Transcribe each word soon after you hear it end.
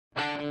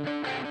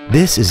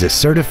This is a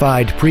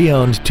certified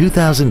pre-owned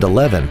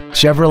 2011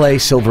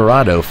 Chevrolet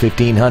Silverado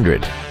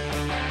 1500.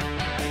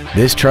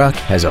 This truck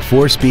has a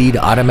 4-speed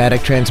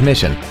automatic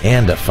transmission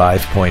and a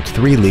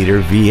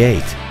 5.3-liter V8.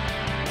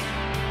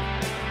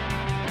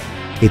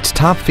 Its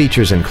top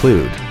features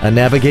include a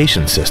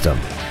navigation system,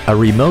 a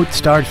remote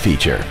start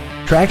feature,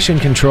 traction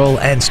control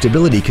and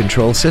stability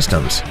control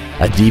systems,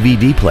 a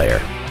DVD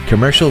player,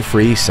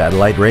 commercial-free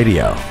satellite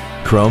radio,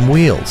 chrome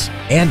wheels,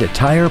 and a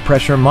tire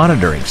pressure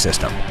monitoring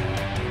system.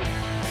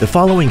 The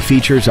following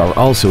features are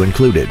also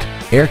included: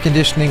 air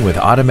conditioning with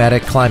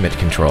automatic climate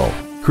control,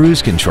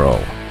 cruise control,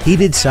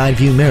 heated side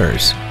view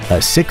mirrors, a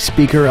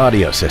 6-speaker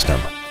audio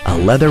system, a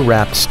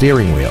leather-wrapped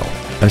steering wheel,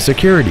 a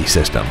security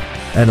system,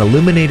 an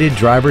illuminated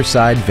driver's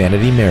side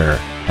vanity mirror,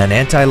 an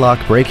anti-lock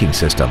braking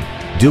system,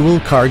 dual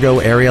cargo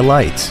area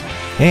lights,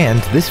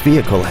 and this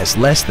vehicle has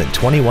less than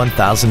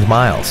 21,000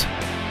 miles.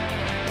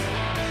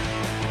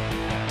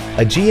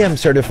 A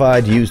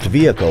GM-certified used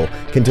vehicle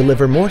can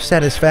deliver more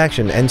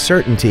satisfaction and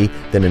certainty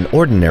than an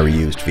ordinary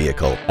used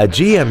vehicle. A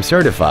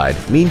GM-certified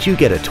means you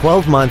get a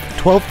 12-month,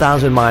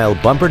 12,000-mile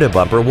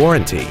bumper-to-bumper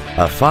warranty,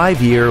 a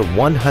 5-year,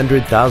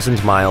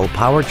 100,000-mile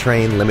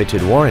powertrain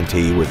limited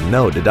warranty with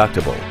no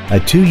deductible, a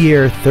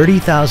 2-year,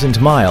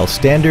 30,000-mile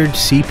standard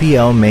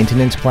CPO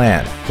maintenance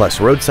plan,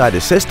 plus roadside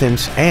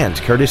assistance and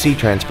courtesy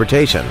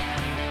transportation.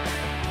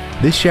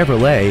 This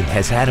Chevrolet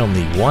has had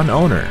only one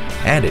owner,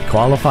 and it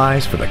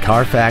qualifies for the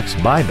Carfax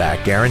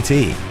buyback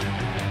guarantee.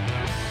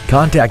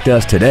 Contact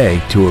us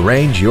today to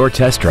arrange your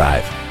test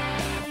drive.